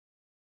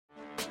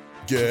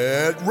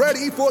Get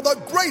ready for the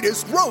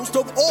greatest roast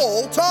of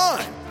all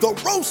time, the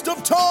Roast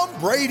of Tom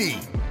Brady,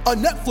 a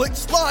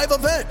Netflix live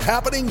event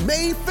happening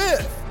May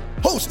 5th.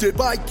 Hosted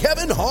by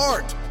Kevin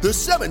Hart, the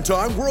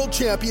 7-time world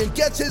champion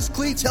gets his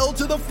cleats held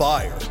to the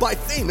fire by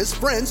famous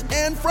friends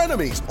and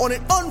frenemies on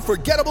an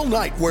unforgettable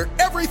night where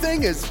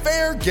everything is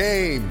fair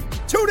game.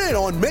 Tune in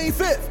on May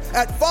 5th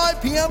at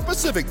 5 p.m.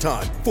 Pacific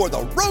time for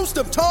the Roast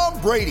of Tom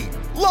Brady,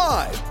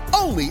 live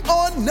only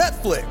on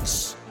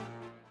Netflix.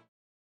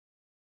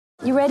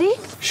 You ready?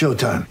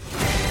 Showtime.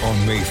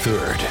 On May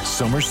 3rd,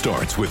 summer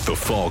starts with The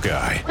Fall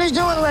Guy. Let's do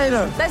it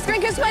later. Let's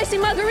drink a spicy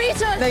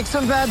margarita. Make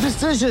some bad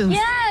decisions.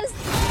 Yes!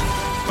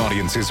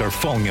 Audiences are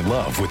falling in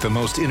love with the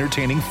most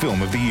entertaining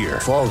film of the year.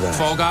 Fall Guy.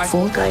 Fall Guy?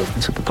 Fall Guy.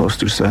 That's what the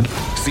poster said.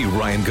 See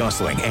Ryan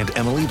Gosling and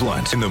Emily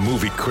Blunt in the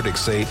movie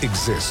critics say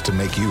exists to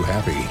make you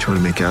happy. Trying to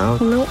make it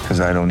out? Nope. Because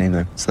I don't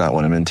either. It's not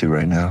what I'm into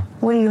right now.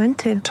 What are you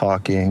into?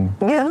 Talking.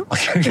 Yeah.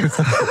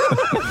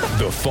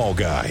 The Fall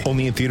Guy.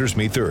 Only in theaters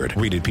May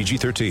 3rd. Rated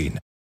PG-13.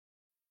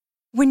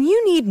 When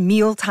you need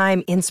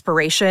mealtime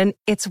inspiration,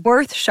 it's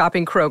worth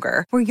shopping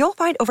Kroger, where you'll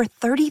find over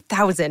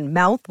 30,000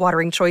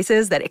 mouth-watering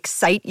choices that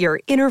excite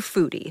your inner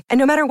foodie. And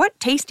no matter what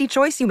tasty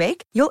choice you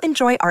make, you'll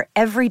enjoy our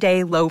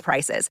everyday low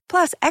prices,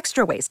 plus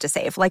extra ways to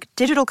save, like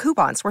digital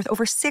coupons worth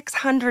over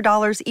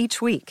 $600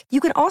 each week. You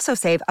can also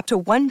save up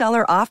to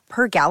 $1 off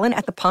per gallon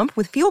at the pump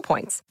with fuel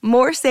points.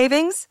 More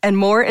savings and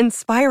more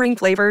inspiring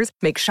flavors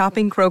make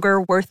shopping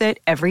Kroger worth it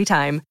every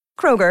time.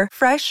 Kroger,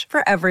 fresh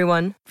for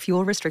everyone.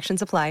 Fuel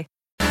restrictions apply.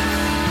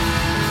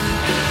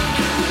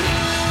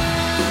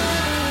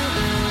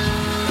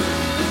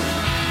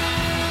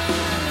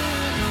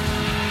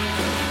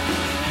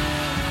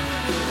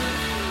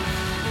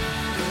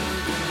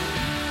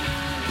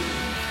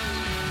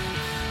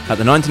 At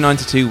the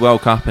 1992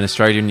 World Cup in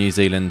Australia and New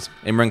Zealand,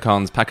 Imran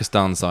Khan's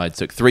Pakistan side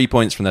took 3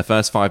 points from their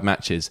first 5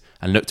 matches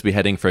and looked to be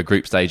heading for a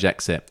group stage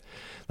exit.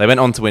 They went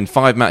on to win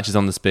 5 matches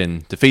on the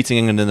spin, defeating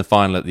England in the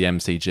final at the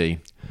MCG.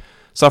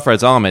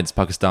 Sarfraz Ahmed's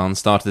Pakistan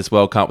started this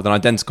World Cup with an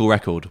identical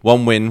record,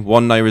 1 win,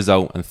 1 no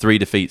result and 3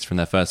 defeats from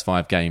their first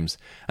 5 games.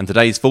 And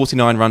today's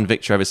 49-run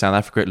victory over South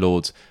Africa at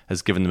Lords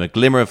has given them a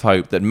glimmer of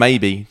hope that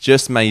maybe,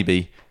 just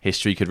maybe,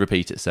 history could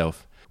repeat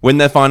itself. Win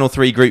their final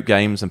 3 group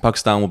games and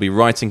Pakistan will be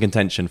right in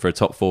contention for a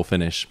top 4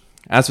 finish.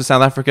 As for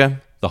South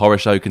Africa, the horror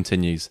show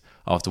continues.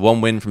 After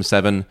 1 win from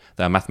 7,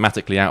 they are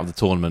mathematically out of the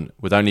tournament,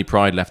 with only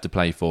pride left to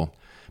play for.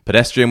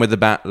 Pedestrian with the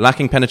bat,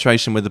 lacking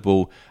penetration with the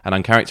ball, and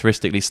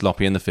uncharacteristically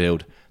sloppy in the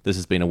field, this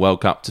has been a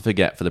World Cup to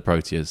forget for the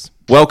Proteas.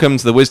 Welcome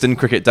to the Wisden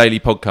Cricket Daily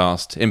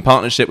Podcast, in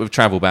partnership with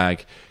Travel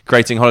Bag,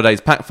 creating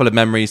holidays packed full of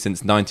memories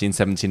since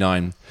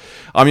 1979.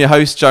 I'm your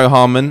host, Joe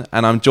Harmon,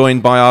 and I'm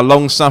joined by our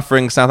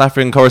long-suffering South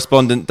African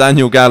correspondent,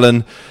 Daniel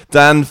Gallen.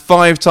 Dan,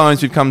 5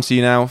 times we've come to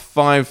you now,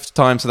 5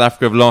 times South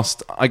Africa have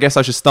lost. I guess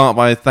I should start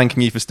by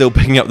thanking you for still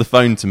picking up the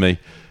phone to me.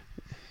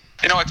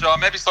 You know what, Joe? I'm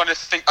maybe starting to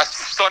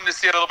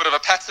see a little bit of a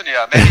pattern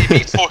here. Maybe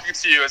me talking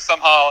to you has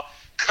somehow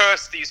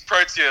cursed these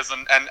Proteas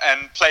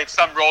and played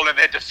some role in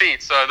their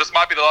defeat. So this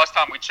might be the last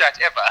time we chat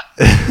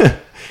ever.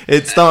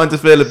 It's starting to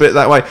feel a bit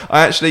that way.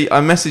 I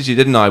messaged you,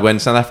 didn't I, when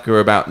South Africa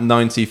were about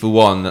 90 for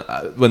 1,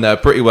 when they were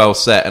pretty well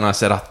set, and I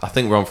said, I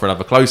think we're on for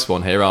another close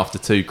one here after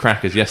 2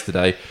 crackers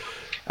yesterday.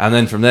 And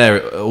then from there,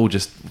 it all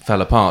just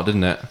fell apart,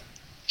 didn't it?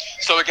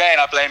 So again,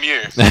 I blame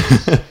you.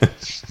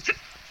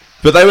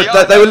 But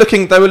they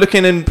were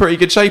looking in pretty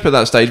good shape at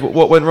that stage.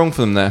 What went wrong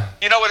for them there?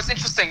 You know what? It's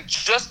interesting.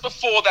 Just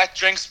before that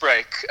drinks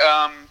break,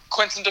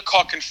 Quinton de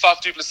Kock and Faf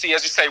du Plessis,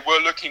 as you say, were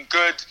looking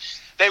good.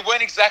 They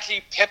weren't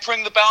exactly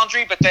peppering the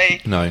boundary, but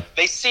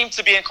they seemed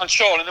to be in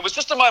control. And there was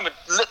just a moment,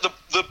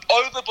 the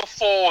over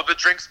before the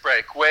drinks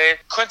break, where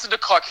Quinton de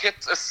Kock hit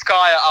a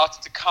skyer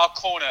out to cow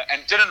corner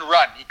and didn't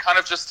run. He kind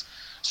of just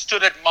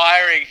stood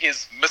admiring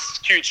his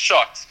miscued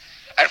shot.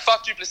 And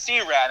Faf du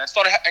Plessis ran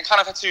and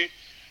kind of had to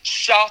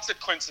shout at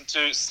Quinton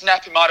to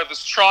snap him out of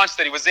this trance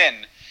that he was in.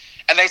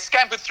 And they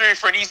scampered through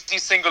for an easy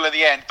single in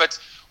the end. But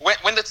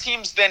when the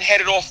teams then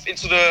headed off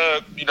into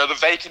the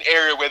vacant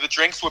area where the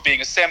drinks were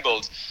being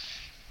assembled,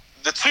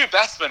 the 2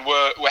 batsmen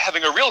were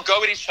having a real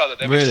go at each other.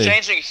 They were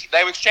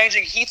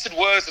exchanging heated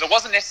words, and it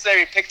wasn't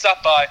necessarily picked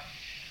up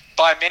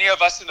by many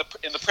of us in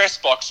the press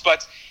box.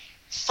 But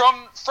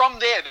from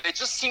there, there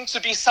just seemed to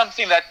be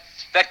something that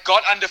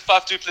got under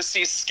Faf du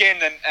Plessis' skin,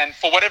 and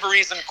for whatever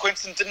reason,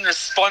 Quinton didn't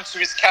respond to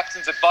his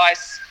captain's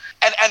advice.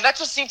 And that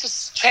just seemed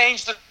to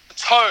change the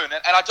tone.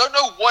 And I don't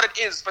know what it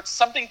is, but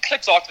something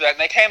clicked after that. And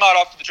they came out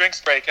after the drinks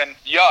break, and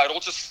it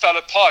all just fell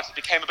apart. It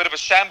became a bit of a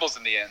shambles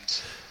in the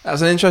end.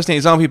 That's an interesting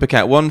example,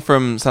 Paquette. One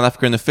from South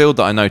Africa in the field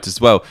that I noticed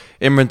as well.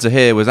 Imran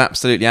Tahir was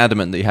absolutely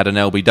adamant that he had an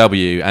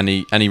LBW,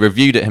 and he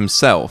reviewed it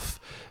himself.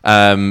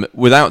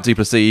 Without du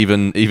Plessis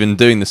even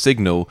doing the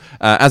signal.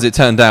 As it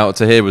turned out,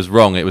 Tahir was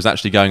wrong. It was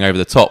actually going over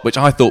the top, which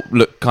I thought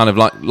looked kind of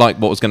like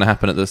what was going to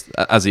happen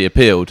as he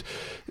appealed.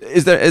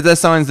 Is there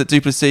signs that du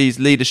Plessis'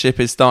 leadership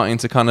is starting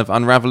to kind of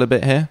unravel a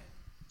bit here?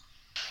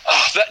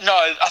 Oh,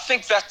 I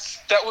think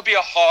that would be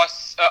a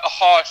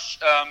harsh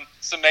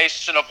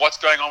summation of what's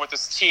going on with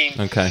this team.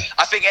 Okay.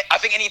 I think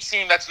any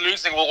team that's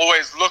losing will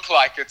always look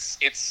like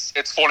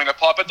it's falling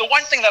apart. But the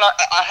one thing that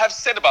I have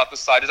said about this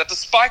side is that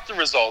despite the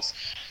results,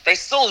 they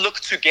still look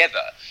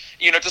together.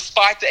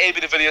 Despite the AB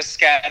de Villiers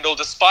scandal,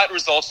 despite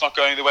results not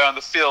going the way on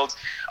the field,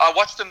 I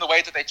watched them the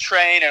way that they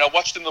train, and I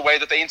watched them the way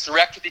that they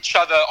interact with each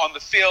other on the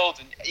field.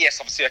 And yes,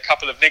 obviously a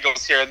couple of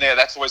niggles here and there,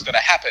 that's always going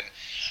to happen.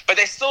 But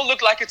they still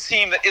look like a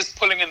team that is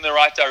pulling in the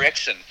right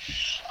direction.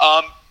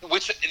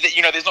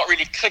 There's not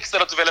really clicks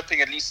that are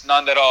developing, at least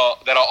none that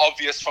are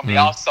obvious from the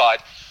outside.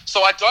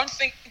 So I don't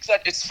think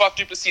that it's Faf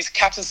du Plessis'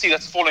 captaincy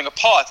that's falling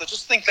apart. I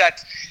just think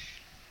that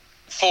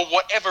for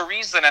whatever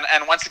reason,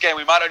 and once again,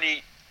 we might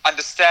only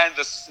understand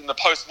this in the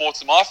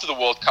post-mortem after the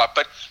World Cup,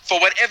 but for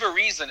whatever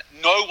reason,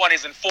 no one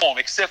is in form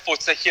except for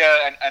Tahir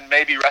and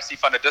maybe Rassie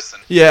van der Dussen.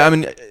 Yeah, I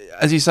mean,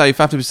 as you say,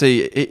 Faf du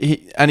Plessis,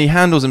 he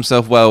handles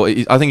himself well.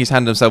 I think he's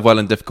handled himself well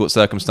in difficult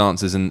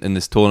circumstances in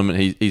this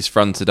tournament. He's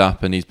fronted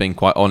up and he's been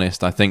quite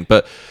honest, I think.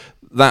 But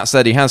that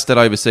said, he has still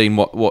overseen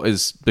what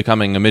is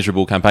becoming a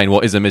miserable campaign.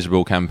 What is a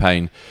miserable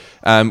campaign?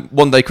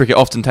 One-day cricket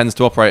often tends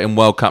to operate in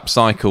World Cup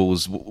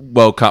cycles.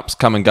 World Cups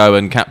come and go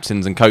and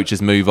captains and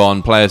coaches move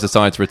on. Players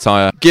decide to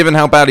retire. Given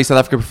how badly South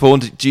Africa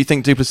performed, do you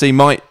think du Plessis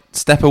might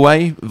step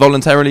away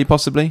voluntarily,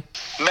 possibly?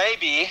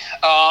 Maybe.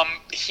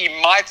 He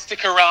might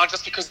stick around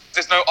just because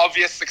there's no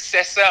obvious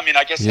successor. I mean,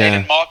 I guess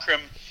Aiden Markram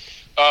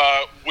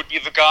would be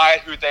the guy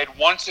who they'd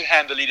want to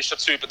hand the leadership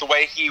to, but the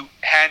way he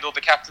handled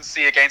the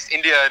captaincy against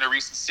India in a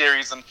recent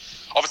series, and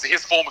obviously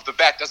his form of the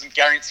bat doesn't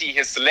guarantee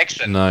his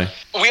selection. No.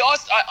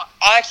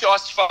 I actually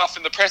asked Faf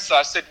in the presser,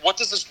 I said, what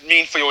does this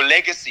mean for your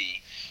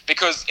legacy?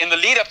 Because in the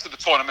lead up to the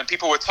tournament,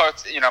 people were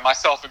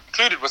myself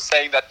included, was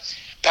saying that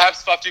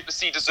perhaps Faf du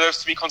Plessis deserves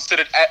to be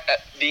considered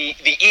the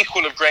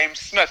equal of Graeme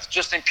Smith,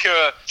 just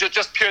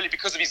purely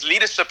because of his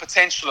leadership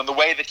potential and the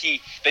way that he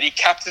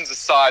captains a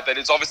side that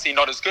is obviously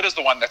not as good as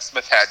the one that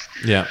Smith had.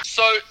 Yeah.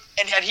 So,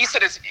 and he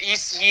said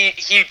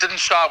he didn't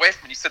shy away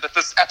from it. He said that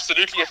this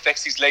absolutely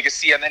affects his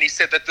legacy, and then he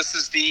said that this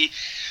is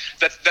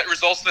that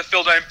results in the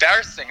field are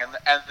embarrassing, and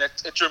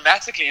that it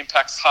dramatically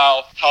impacts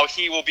how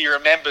he will be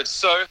remembered.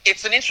 So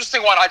it's an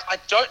interesting one. I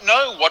don't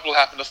know what will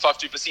happen to Faf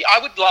du Plessis. I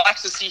would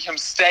like to see him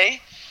stay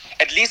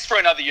at least for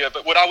another year,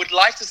 but what I would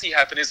like to see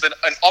happen is that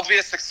an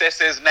obvious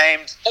successor is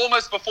named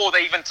almost before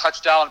they even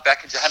touch down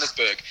back in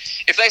Johannesburg.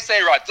 If they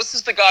say, right, this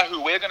is the guy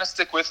who we're going to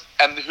stick with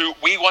and who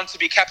we want to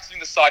be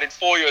captaining the side in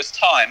 4 years'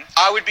 time,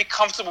 I would be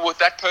comfortable with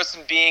that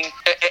person being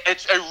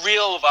a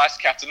real vice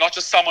captain, not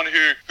just someone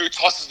who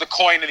tosses the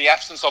coin in the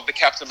absence of the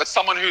captain, but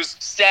someone who's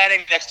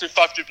standing next to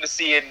Faf du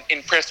Plessis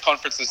in press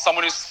conferences,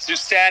 someone who's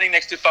standing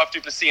next to Faf du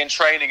Plessis in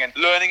training and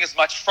learning as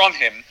much from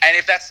him. And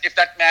if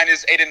that man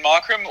is Aiden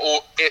Markram,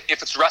 or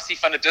if it's Rassie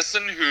van der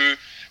Dussen, who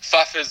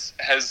Faf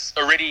has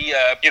already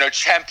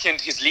championed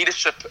his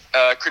leadership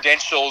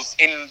credentials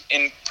in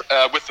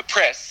with the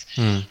press.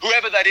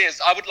 Whoever that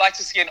is, I would like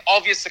to see an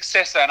obvious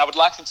successor, and I would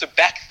like them to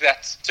back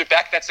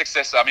that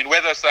successor. I mean,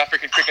 whether South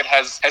African cricket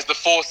has the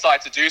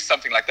foresight to do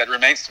something like that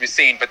remains to be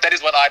seen, but that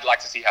is what I'd like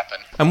to see happen.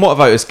 And what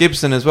about Otis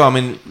Gibson as well? I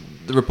mean,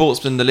 the report's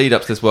been the lead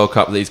up to this World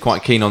Cup that he's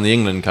quite keen on the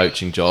England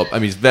coaching job. I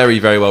mean, he's very,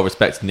 very well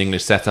respected in the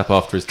English setup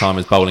after his time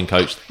as bowling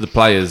coach. The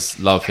players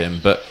love him,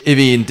 but if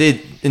he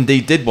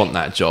indeed did want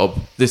that job,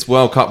 this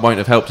World Cup won't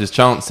have helped his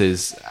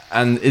chances.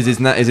 And is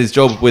his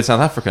job with South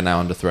Africa now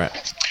under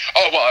threat?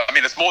 Oh well, I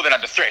mean, it's more than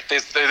under threat.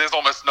 There's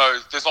almost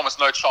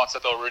no chance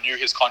that they'll renew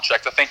his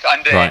contract. I think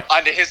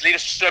under his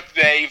leadership,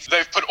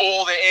 they've put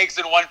all their eggs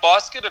in one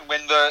basket. And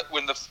when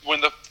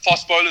the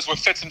fast bowlers were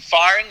fit and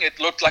firing, it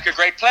looked like a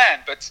great plan.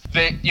 But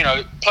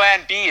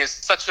Plan B is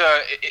such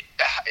a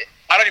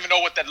I don't even know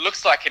what that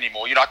looks like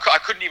anymore. I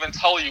couldn't even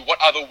tell you what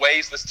other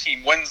ways this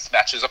team wins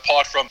matches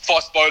apart from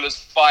fast bowlers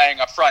firing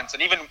up front.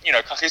 And even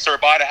Kagiso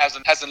Rabada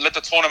hasn't lit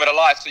the tournament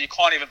alive, so you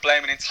can't even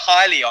blame it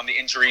entirely on the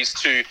injuries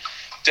to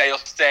Dale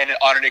Steyn and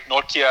Arnanik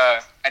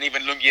Nortje and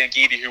even Lungi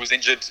Ngidi, who was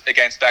injured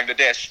against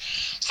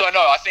Bangladesh. So no,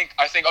 I think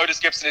Otis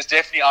Gibson is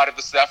definitely out of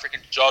the South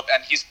African job,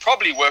 and he's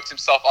probably worked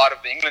himself out of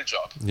the England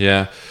job.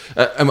 Yeah.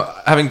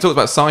 Having talked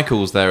about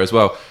cycles there as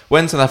well,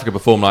 when South Africa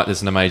perform like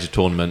this in a major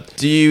tournament,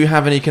 do you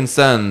have any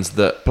concerns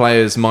that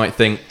players might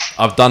think,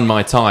 I've done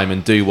my time,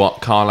 and do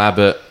what Carl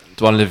Abbott,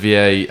 Dwan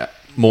Olivier,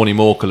 Morne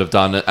Morkel have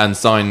done and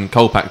sign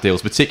Kolpak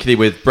deals, particularly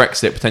with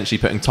Brexit potentially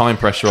putting time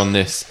pressure on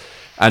this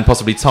and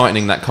possibly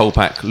tightening that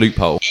Kolpak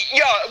loophole?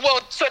 Yeah,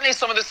 well, certainly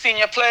some of the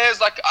senior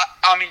players,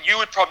 I mean, you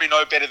would probably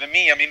know better than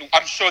me. I mean,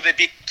 I'm sure there'd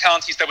be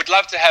counties that would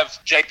love to have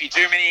JP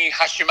Duminy,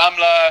 Hashim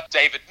Amla,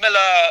 David Miller,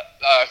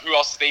 who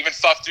else is there, even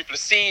Faf du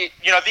Plessis.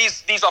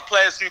 These are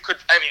players who could,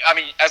 I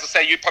mean, as I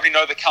say, you'd probably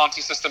know the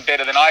county system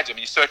better than I do. I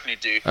mean, you certainly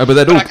do. Oh, but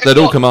they'd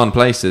all command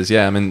places,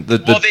 yeah. I mean,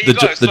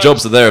 the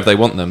jobs are there if they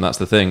want them, that's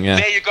the thing, yeah.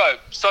 There you go.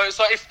 So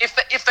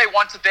if they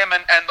wanted them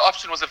and the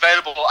option was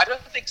available, I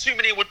don't think too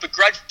many would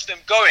begrudge them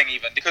going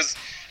even, because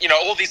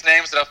all these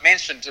names that I've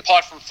mentioned,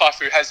 apart from Faf,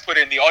 who has put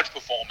in the odd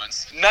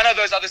performance, none of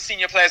those other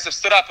senior players have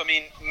stood up. I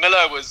mean,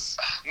 Miller was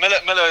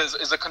Miller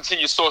is a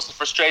continued source of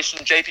frustration.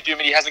 JP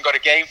Duminy hasn't got a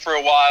game for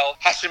a while.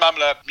 Hashim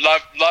Amla,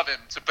 love him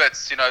to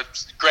bits.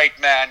 Great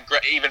man,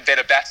 even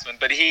better batsman.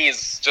 But he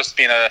has just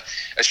been a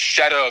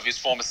shadow of his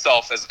former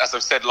self, as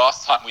I've said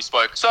last time we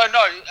spoke. So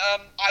no,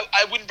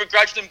 I wouldn't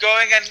begrudge them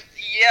going. And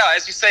yeah,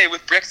 as you say,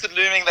 with Brexit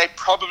looming, they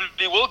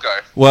probably will go.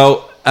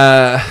 Well,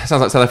 sounds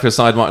like South Africa's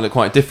side might look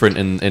quite different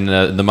in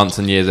the months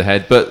and years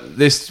ahead. But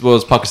this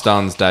was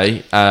Pakistan's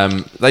day.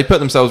 They put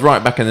themselves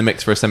right back in the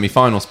mix for a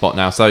semi-final spot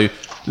now. So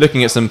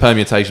looking at some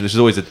permutations, which is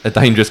always a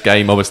dangerous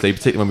game, obviously,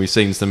 particularly when we've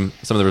seen some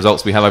of the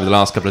results we have over the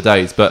last couple of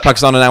days. But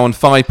Pakistan are now on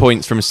 5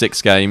 points from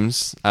 6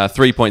 games,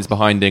 3 points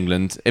behind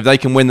England. If they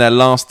can win their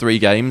last 3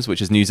 games,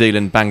 which is New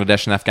Zealand,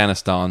 Bangladesh and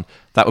Afghanistan,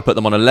 that would put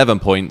them on 11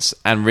 points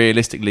and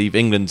realistically leave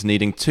England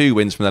needing 2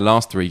 wins from their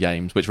last 3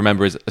 games, which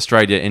remember is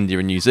Australia, India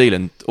and New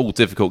Zealand, all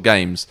difficult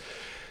games,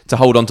 to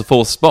hold on to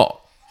 4th spot.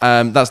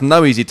 That's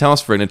no easy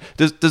task for England.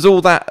 Does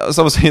all that,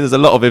 so obviously there's a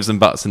lot of ifs and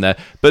buts in there,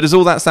 but does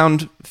all that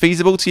sound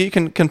feasible to you?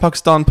 Can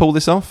Pakistan pull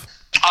this off?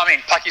 I mean,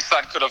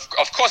 Pakistan could have,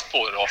 of course,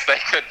 pulled it off. They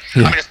could.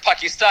 Yeah. I mean, it's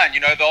Pakistan.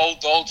 The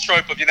old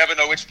trope of you never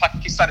know which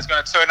Pakistan is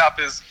going to turn up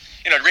is,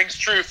 it rings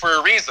true for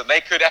a reason.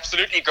 They could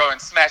absolutely go and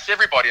smash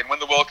everybody and win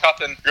the World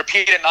Cup and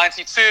repeat it in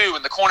 '92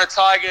 and the Corner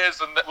Tigers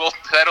and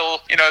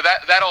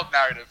that old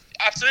narrative.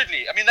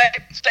 Absolutely. I mean,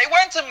 they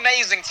weren't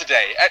amazing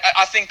today.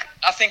 I think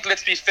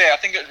let's be fair. I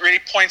think it really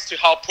points to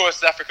how poor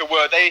South Africa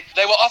were. They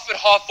were offered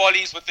half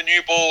volleys with the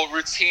new ball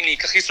routinely.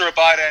 Kagiso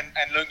Rabada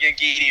and Lungi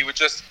Ngidi were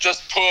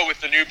just poor with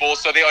the new ball,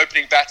 so their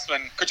opening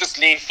batsman could just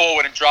lean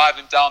forward and drive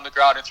them down the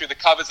ground and through the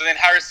covers. And then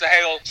Haris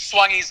Sahel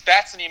swung his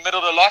bats and he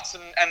middled a lot,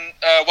 and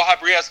Wahab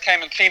Riaz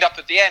came and cleaned up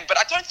at the end. But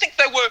I don't think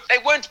they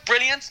weren't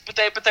brilliant, but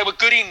they were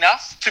good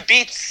enough to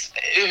beat.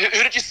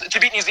 To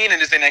beat New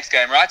Zealand is their next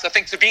game, right? So I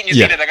think to beat New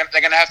Zealand,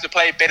 they're going to have to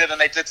play better than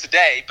they did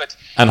today,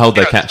 and hold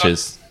their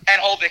catches. And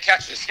hold their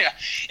catches, yeah.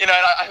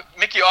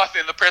 Mickey Arthur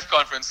in the press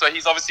conference, so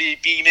he's obviously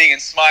beaming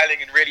and smiling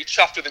and really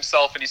chuffed with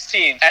himself and his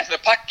team. And the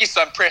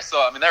Pakistan press,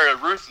 they're a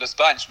ruthless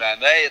bunch, man.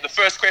 The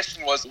first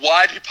question was,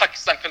 why do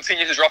Pakistan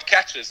continue to drop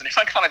catches? And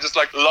everyone kind of just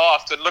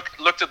laughed and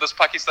looked at this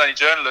Pakistani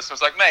journalist and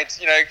was like, mate,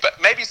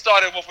 but maybe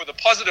started off with a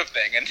positive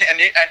thing. And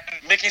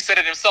Mickey said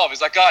it himself.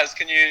 He's like, guys,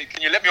 can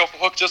you let me off the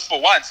hook just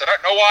for once? I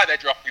don't know why they're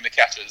dropping the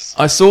catches.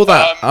 I saw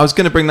that. I was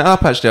going to bring that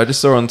up, actually. I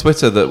just saw on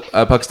Twitter that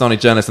a Pakistani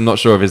journalist, I'm not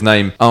sure of his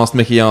name, asked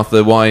Mickey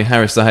Arthur why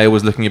Haris Sahel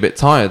was looking a bit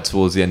tired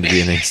towards the end of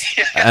the innings.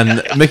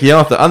 And Mickey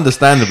Arthur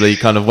understandably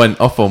kind of went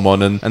off on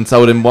one and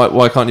told him,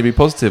 why can't you be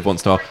positive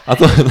once in a while? I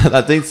thought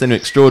that did seem an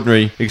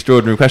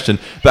extraordinary question.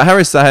 But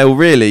Haris Sahel,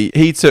 really,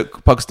 he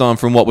took Pakistan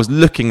from what was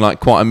looking like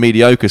quite a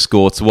mediocre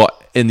score to what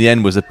in the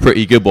end was a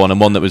pretty good one, and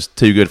one that was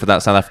too good for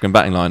that South African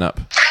batting lineup.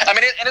 I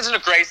mean, it isn't a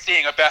great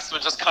seeing a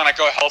batsman just kind of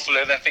go helpful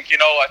and then think, you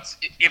know what,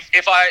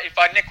 if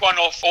I nick one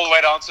off all the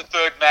way down to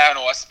third man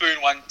or I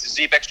spoon one to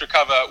deep extra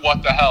cover,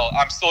 what the hell?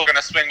 I'm still going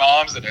to swing my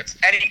arms at it.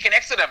 And he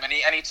connected him, and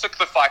he took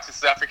the fight to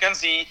South Africans.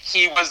 He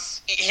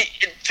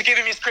to give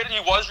him his credit, he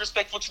was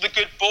respectful to the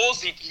good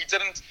balls. He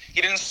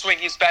didn't swing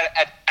his bat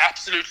at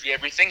absolutely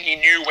everything. He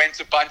knew when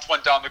to bunt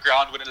one down the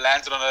ground when it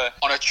landed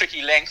on a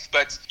tricky length.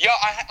 But yeah,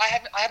 I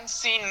haven't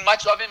seen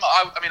much of him.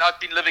 I mean, I've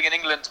been living in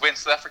England when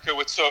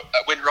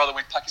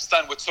when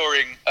Pakistan were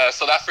touring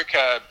South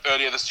Africa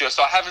earlier this year,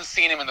 so I haven't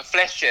seen him in the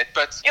flesh yet.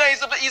 But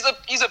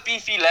he's a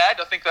beefy lad.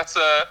 I think that's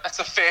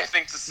a fair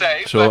thing to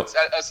say. Sure. But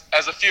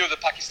as a few of the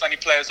Pakistani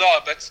players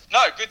are. But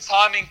no, good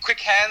timing, quick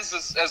hands,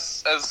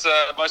 as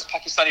most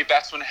Pakistani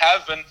batsmen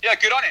have, and yeah,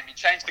 good on him. He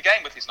changed the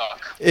game with his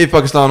knock. If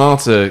Pakistan are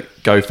to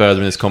go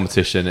further in this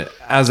competition,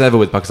 as ever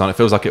with Pakistan, it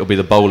feels like it'll be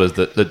the bowlers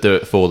that do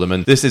it for them.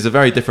 And this is a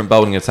very different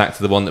bowling attack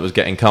to the one that was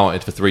getting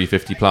carted for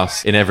 350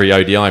 plus in every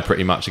ODI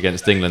pretty much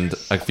against England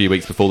a few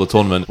weeks before the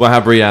tournament.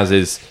 Wahab Riaz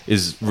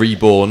is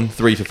reborn,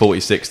 3 for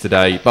 46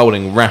 today,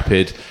 bowling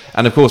rapid.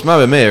 And of course,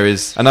 Mo Amir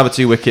is another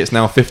 2 wickets,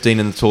 now 15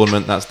 in the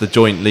tournament. That's the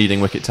joint leading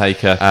wicket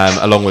taker,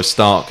 along with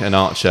Stark and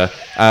Archer.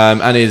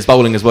 And is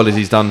bowling as well as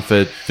he's done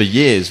for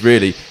years,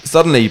 really.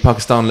 Suddenly,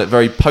 Pakistan looked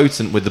very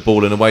potent with the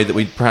ball in a way that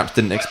we perhaps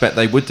didn't expect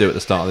they would do at the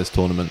start of this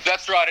tournament.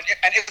 That's right.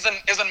 And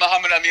isn't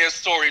Mohammad Amir's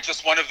story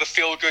just one of the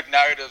feel-good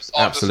narratives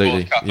of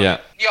Absolutely. this World Cup? Yeah.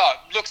 Yeah,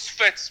 looks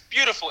fit,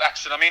 beautiful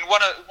action. I mean,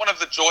 one of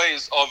the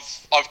joys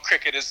of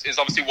cricket is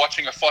obviously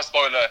watching a fast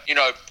bowler,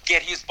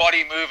 get his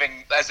body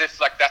moving as if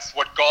that's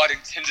what God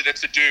intended it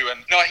to do.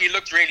 And no, he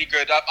looked really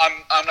good.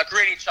 I'm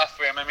really chuffed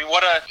for him. I mean,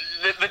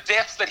 the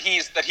depth that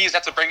he's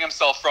had to bring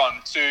himself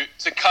from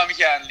to come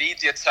here and lead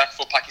the attack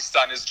for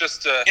Pakistan is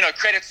just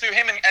credit to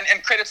him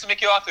and credit to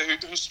Mickey Arthur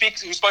who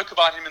spoke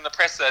about him in the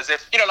presser as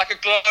if like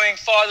a glowing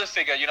father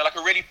figure, like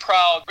a really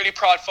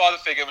proud father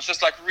figure. Was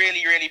just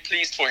really, really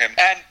pleased for him.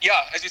 And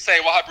yeah, as you say,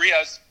 Wahab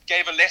Riaz,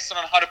 gave a lesson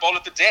on how to bowl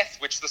at the death,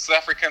 which the South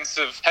Africans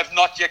have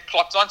not yet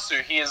clocked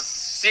onto. He is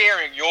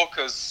searing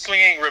Yorkers,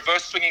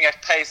 reverse swinging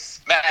at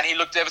pace. Man, he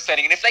looked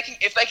devastating. And if they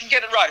can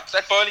get it right, if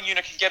that bowling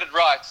unit can get it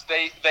right,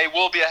 they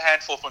will be a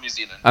handful for New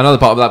Zealand. Another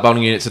part of that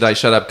bowling unit today,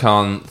 Shadab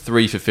Khan,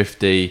 3 for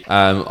 50.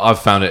 I've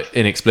found it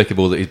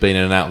inexplicable that he's been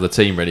in and out of the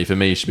team, really. For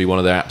me, he should be one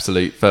of their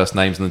absolute first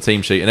names on the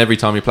team sheet. And every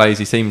time he plays,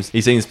 he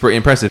seems pretty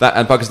impressive.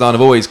 And Pakistan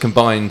have always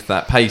combined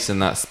that pace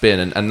and that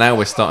spin. And now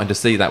we're starting to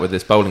see that with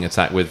this bowling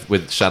attack, with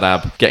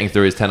Shadab getting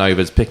through his 10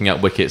 overs, picking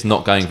up wickets,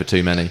 not going for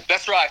too many.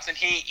 That's right. And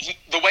he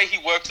the way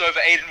he worked over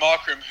Aiden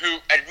Markram, who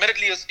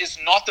admittedly is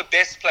not the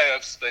best player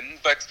of spin,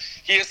 but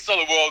he is still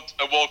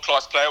a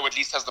world-class player, or at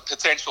least has the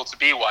potential to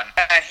be one.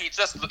 And it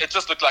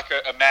just looked like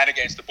a man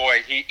against a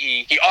boy.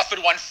 He offered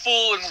one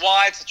full and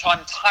wide to try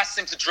and entice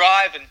him to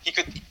drive, and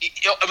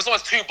it was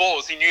almost 2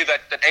 balls. He knew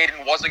that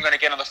Aiden wasn't going to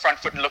get on the front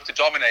foot and look to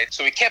dominate.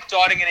 So he kept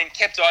darting it in,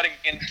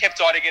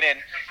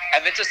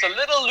 and then just a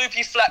little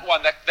loopy flat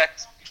one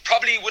that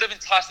probably would have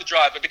enticed the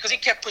drive, but because he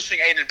kept pushing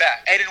Aiden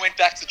back, Aiden went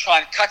back to try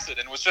and cut it,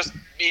 and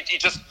he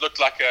just looked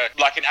like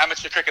an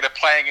amateur cricketer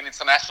playing an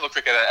international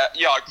cricketer. A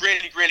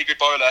really good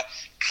bowler.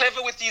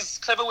 Clever with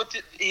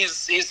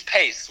his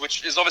pace,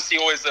 which is obviously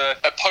always a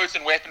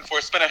potent weapon for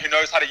a spinner who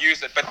knows how to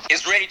use it, but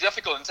is really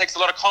difficult and takes a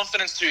lot of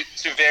confidence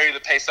to vary the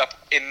pace up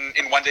in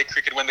one-day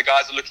cricket when the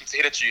guys are looking to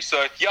hit at you.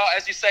 So,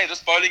 as you say,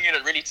 this bowling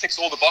unit really ticks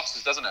all the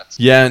boxes, doesn't it?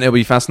 Yeah, and it'll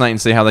be fascinating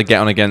to see how they get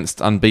on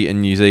against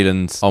unbeaten New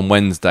Zealand on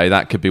Wednesday.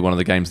 That could be one of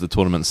the games of the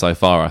tournament so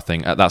far, I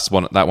think.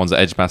 That one's at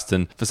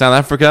Edgbaston. For South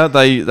Africa,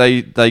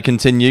 they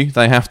continue.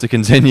 They have to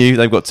continue.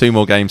 They've got 2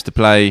 more games to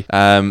play.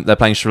 They're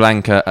playing Sri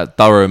Lanka at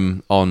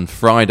Durham on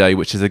Friday,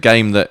 which is a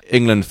game that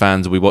England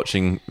fans will be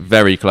watching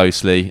very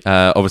closely,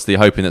 obviously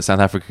hoping that South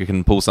Africa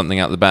can pull something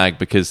out of the bag,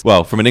 because,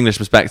 well, from an English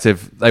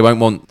perspective, they won't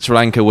want Sri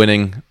Lanka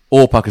winning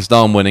or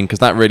Pakistan winning, because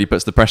that really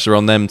puts the pressure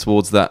on them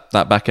towards that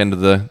back end of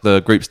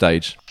the group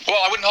stage.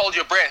 Well, I wouldn't hold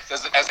your breath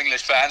as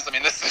English fans. I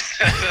mean, this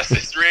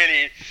is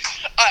really...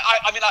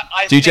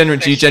 Do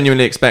you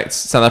genuinely expect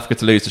South Africa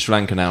to lose to Sri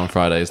Lanka now on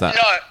Friday? Is that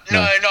no?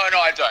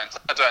 I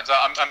don't.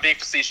 I'm being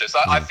facetious.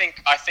 I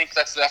think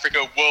that South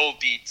Africa will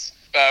beat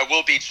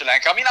Sri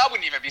Lanka. I mean, I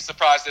wouldn't even be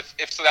surprised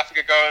if South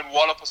Africa go and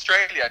wallop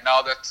Australia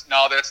now that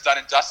it's done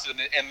and dusted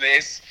and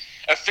there's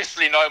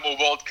officially no more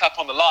World Cup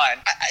on the line.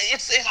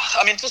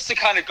 Just to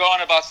kind of go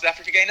on about South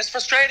Africa again, it's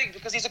frustrating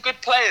because these are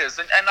good players,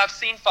 and I've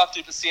seen Faf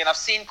du Plessis and I've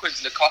seen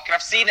Quinton de Kock and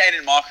I've seen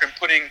Aiden Markram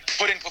put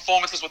in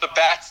performances with the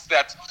bats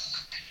that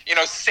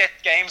set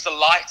games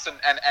alight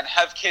and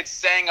have kids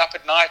staying up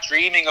at night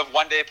dreaming of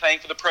one day playing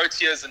for the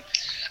Proteas. And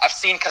I've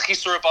seen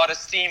Kagiso Rabada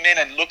steam in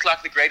and look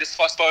like the greatest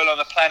fast bowler on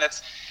the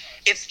planet.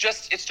 It's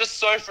just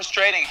so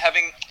frustrating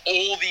having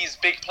all these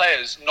big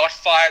players not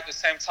fire at the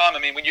same time. I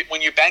mean,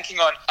 when you're banking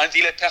on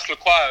Andile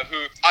Pechlukwaya,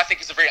 who I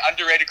think is a very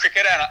underrated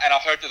cricketer, and I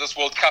hope that this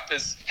World Cup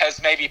has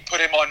maybe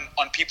put him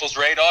on people's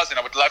radars, and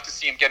I would love to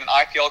see him get an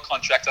IPL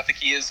contract. I think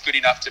he is good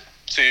enough to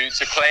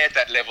play at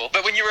that level.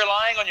 But when you're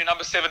relying on your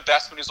number 7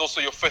 batsman, who's also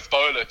your 5th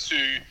bowler,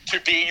 to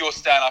be your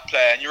stand-up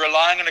player, and you're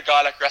relying on a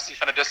guy like Rassie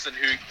van der Dussen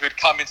who'd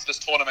come into this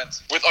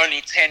tournament with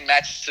only 10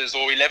 matches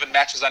or 11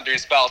 matches under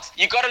his belt,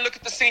 you got to look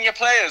at the senior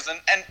players,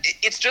 and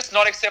it's just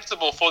not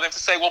acceptable for them to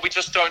say, well, we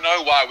just don't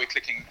know why we're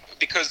clicking,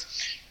 because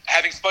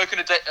having spoken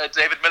to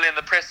David Miller in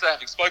the presser,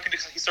 having spoken to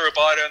Kagiso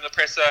Rabada in the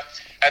presser,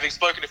 having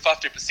spoken to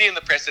Faf du Plessis in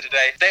the presser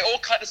today, they all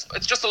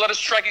it's just a lot of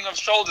shrugging of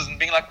shoulders and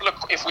being like, look,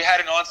 if we had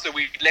an answer,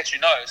 we'd let you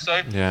know.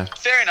 So,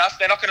 Fair enough,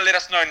 they're not going to let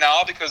us know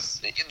now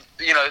because,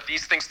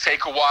 these things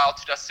take a while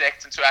to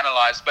dissect and to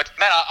analyse. But,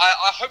 man,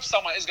 I hope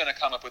someone is going to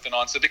come up with an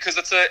answer, because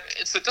it's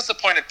a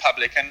disappointed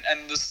public,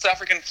 and the South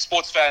African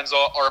sports fans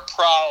are a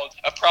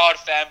proud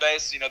fan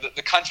base.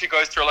 The country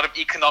goes through a lot of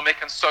economic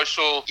and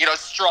social,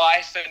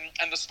 strife,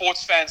 and the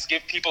sports fans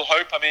give people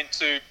hope. I mean,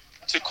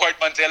 to quote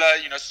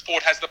Mandela,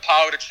 sport has the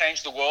power to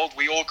change the world.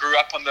 We all grew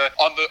up on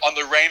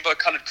the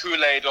rainbow-coloured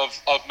Kool-Aid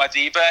of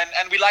Madiba,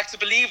 and we like to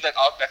believe that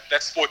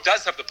sport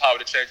does have the power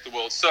to change the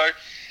world. So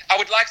I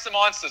would like some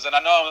answers, and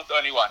I know I'm not the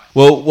only one.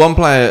 Well, one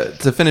player,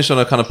 to finish on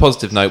a kind of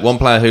positive note, one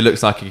player who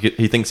looks like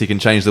he thinks he can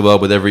change the world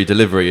with every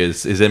delivery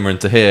is Imran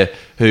Tahir,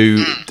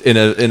 who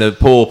in a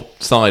poor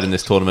side in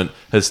this tournament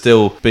has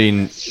still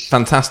been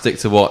fantastic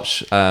to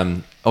watch.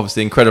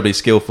 Obviously incredibly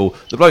skillful.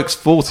 The bloke's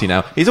 40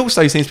 now. He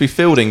also seems to be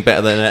fielding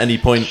better than at any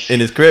point in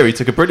his career. He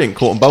took a brilliant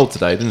caught and bowled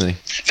today, didn't he?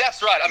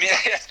 That's right. I mean,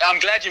 I'm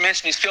glad you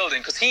mentioned his fielding,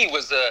 because he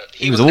was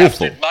awful. An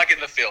absolute mug in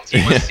the field.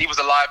 He was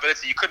a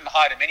liability. You couldn't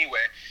hide him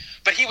anywhere.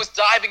 But he was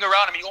diving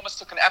around. I mean, he almost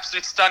took an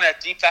absolute stunner at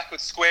deep backward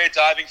square,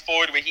 diving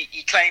forward, where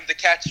he claimed the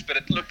catch, but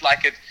it looked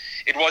like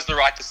it was the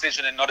right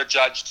decision and not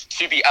adjudged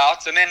to be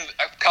out. And then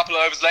a couple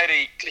of overs later,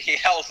 he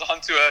held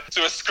on to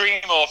a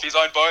screamer off his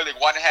own bowling,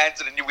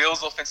 one-handed, and he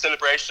wheels off in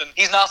celebration.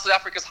 He's now South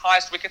Africa's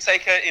highest wicket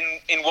taker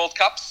in World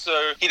Cups,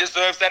 so he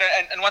deserves that.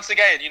 And once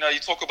again, you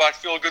talk about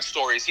feel-good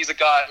stories. He's a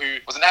guy who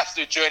was an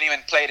absolute journeyman,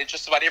 played in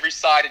just about every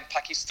side in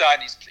Pakistan.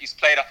 He's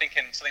played, I think,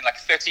 in something like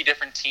 30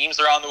 different teams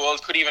around the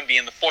world, could even be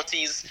in the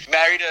 40s.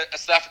 Married a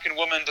South African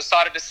woman,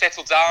 decided to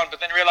settle down, but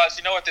then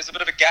realised, there's a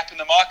bit of a gap in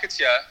the market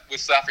here with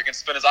South African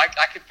spinners. I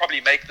could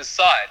probably make this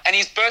side. And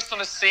he's burst on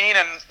the scene,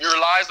 and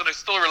he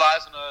still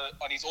relies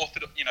on his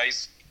orthodox,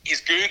 his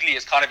googly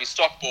is kind of his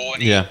stock ball,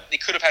 and he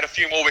could have had a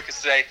few more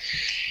wickets today.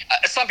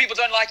 Some people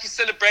don't like his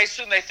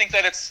celebration. They think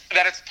that it's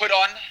put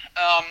on,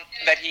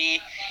 that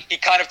he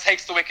kind of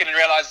takes the wicket and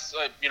realizes,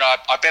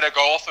 I better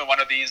go off in one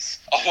of these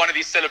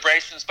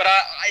celebrations. But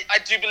I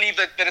do believe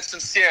that it's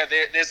sincere.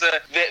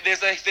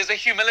 There's a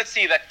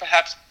humility that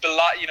perhaps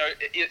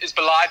is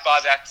belied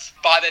by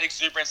that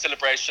exuberant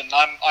celebration.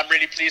 I'm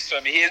really pleased for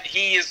him.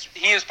 He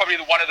is probably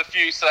one of the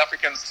few South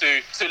Africans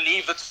to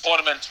leave the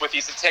tournament with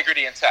his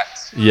integrity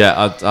intact.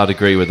 Yeah, I'd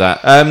agree with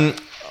that.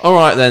 All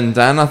right then,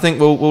 Dan. I think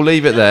we'll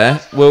leave it there.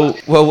 Well,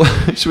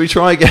 should we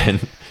try again?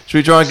 Should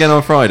we try again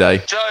on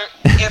Friday? Joe,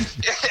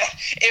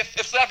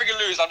 if South Africa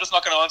lose, I'm just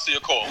not going to answer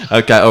your call.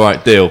 Okay, all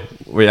right, deal.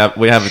 We have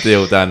a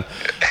deal, Dan.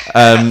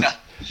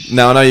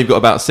 Now I know you've got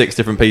about 6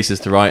 different pieces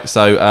to write,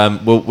 so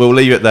we'll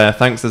leave it there.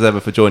 Thanks as ever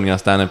for joining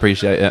us, Dan. I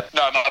appreciate it.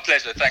 No, my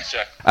pleasure. Thanks,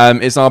 Joe.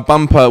 It's our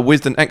bumper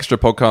Wisden Extra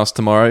podcast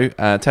tomorrow.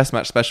 Test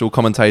match special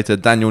commentator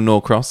Daniel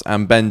Norcross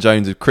and Ben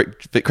Jones of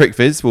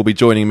CricViz will be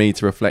joining me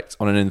to reflect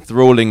on an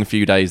enthralling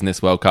few days in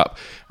this World Cup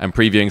and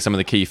previewing some of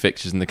the key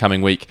fixtures in the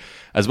coming week,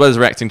 as well as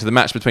reacting to the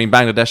match between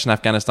Bangladesh and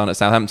Afghanistan at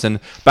Southampton.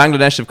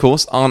 Bangladesh, of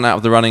course, aren't out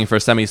of the running for a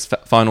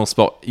semi-final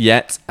spot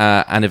yet,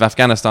 and if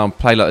Afghanistan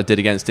play like they did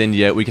against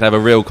India, we could have a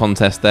real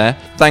contest there.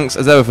 Thanks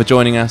as ever for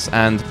joining us,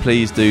 and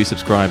please do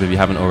subscribe if you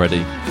haven't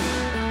already.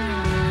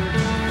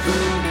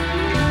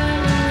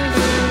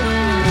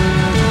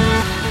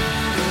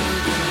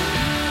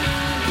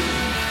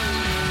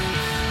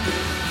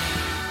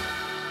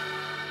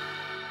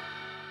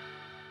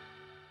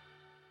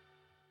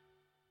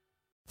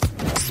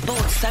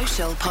 Sports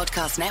Social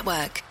Podcast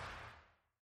Network.